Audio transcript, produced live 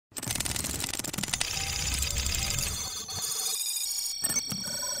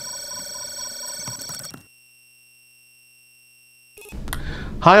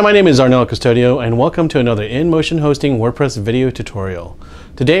Hi, my name is Arnel Custodio and welcome to another InMotion Hosting WordPress video tutorial.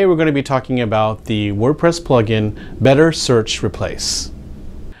 Today we're going to be talking about the WordPress plugin Better Search Replace.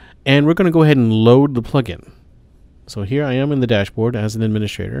 And we're going to go ahead and load the plugin. So here I am in the dashboard as an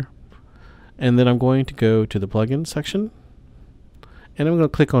administrator. And then I'm going to go to the plugin section and I'm going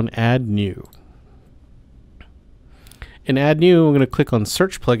to click on Add New. In Add New, I'm going to click on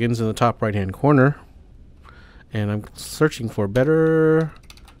Search Plugins in the top right hand corner. And I'm searching for Better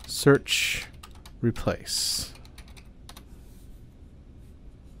Search Replace.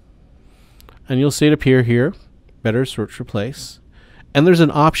 And you'll see it appear here, Better Search Replace. And there's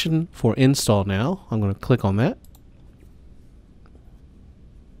an option for Install Now. I'm going to click on that.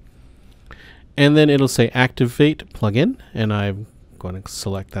 And then it'll say Activate Plugin, and I'm going to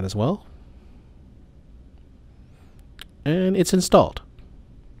select that as well. And it's installed.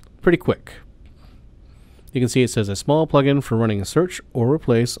 Pretty quick. You can see it says a small plugin for running a search or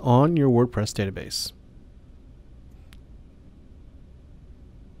replace on your WordPress database.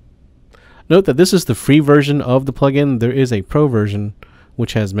 Note that this is the free version of the plugin. There is a pro version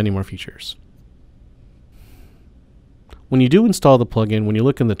which has many more features. When you do install the plugin, when you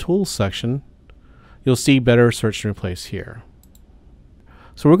look in the Tools section, you'll see Better Search and Replace here.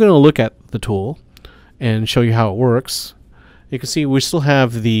 So we're going to look at the tool and show you how it works. You can see we still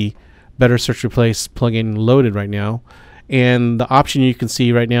have the Better Search Replace plugin loaded right now, and the option you can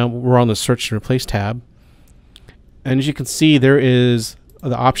see right now, we're on the Search and Replace tab, and as you can see there is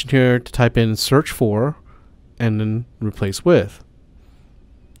the option here to type in search for and then replace with.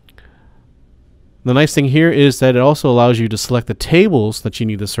 The nice thing here is that it also allows you to select the tables that you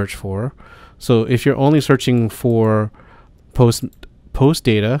need to search for. So if you're only searching for post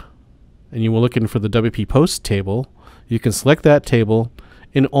data and you were looking for the WP post table, you can select that table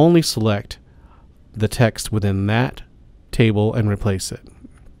and only select the text within that table and replace it.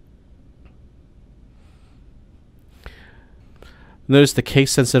 Notice the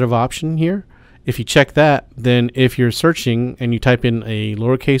case sensitive option here. If you check that, then if you're searching and you type in a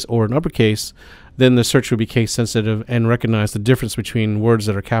lowercase or an uppercase, then the search will be case sensitive and recognize the difference between words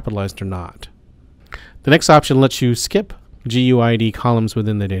that are capitalized or not. The next option lets you skip GUID columns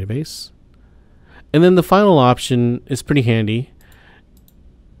within the database. And then the final option is pretty handy.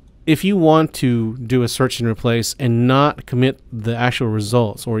 If you want to do a search and replace and not commit the actual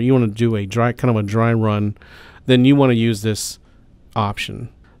results, or you want to do a dry run, then you want to use this option.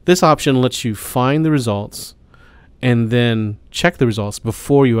 This option lets you find the results and then check the results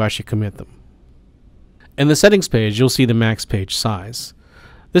before you actually commit them. In the settings page, you'll see the max page size.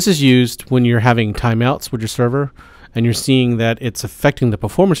 This is used when you're having timeouts with your server and you're seeing that it's affecting the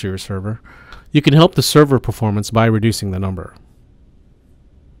performance of your server. You can help the server performance by reducing the number.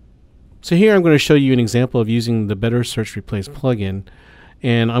 So here I'm going to show you an example of using the Better Search Replace plugin,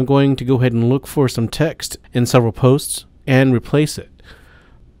 and I'm going to go ahead and look for some text in several posts and replace it.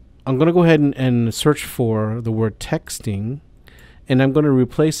 I'm going to go ahead and search for the word texting, and I'm going to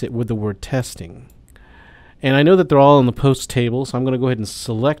replace it with the word testing. And I know that they're all in the post table, so I'm going to go ahead and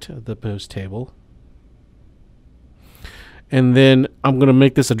select the post table. And then I'm going to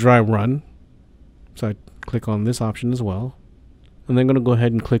make this a dry run. So I click on this option as well. And then I'm going to go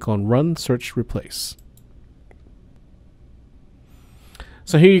ahead and click on Run Search Replace.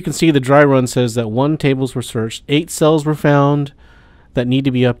 So here you can see the dry run says that 1 tables were searched, 8 cells were found that need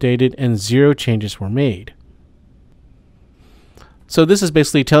to be updated, and 0 changes were made. So this is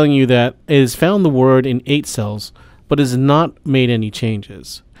basically telling you that it has found the word in 8 cells, but has not made any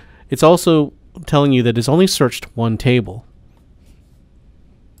changes. It's also telling you that it's only searched 1 table.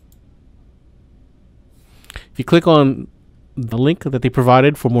 If you click on the link that they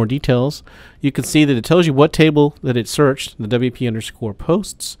provided for more details, you can see that it tells you what table that it searched, the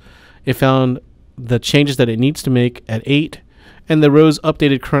WP_posts. It found the changes that it needs to make at 8, and the rows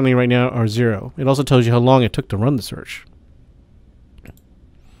updated currently right now are 0. It also tells you how long it took to run the search.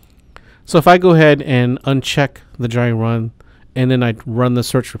 So if I go ahead and uncheck the dry run and then I run the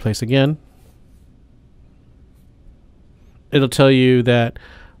search replace again, it'll tell you that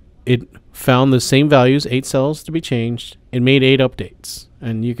it found the same values, 8 cells to be changed. It made 8 updates.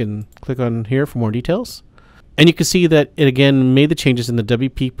 And you can click on here for more details. And you can see that it again made the changes in the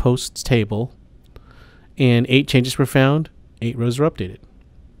WP posts table. And 8 changes were found, 8 rows are updated.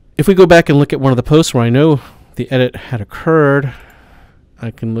 If we go back and look at one of the posts where I know the edit had occurred,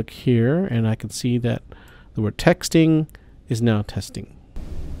 I can look here and I can see that the word texting is now testing.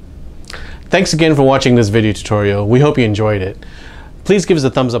 Thanks again for watching this video tutorial. We hope you enjoyed it. Please give us a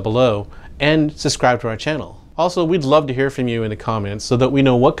thumbs up below and subscribe to our channel. Also, we'd love to hear from you in the comments so that we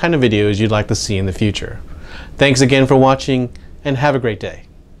know what kind of videos you'd like to see in the future. Thanks again for watching and have a great day.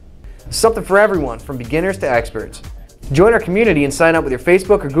 Something for everyone, from beginners to experts. Join our community and sign up with your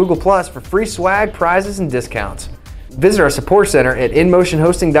Facebook or Google Plus for free swag, prizes, and discounts. Visit our support center at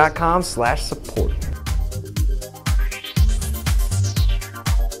inmotionhosting.com/support.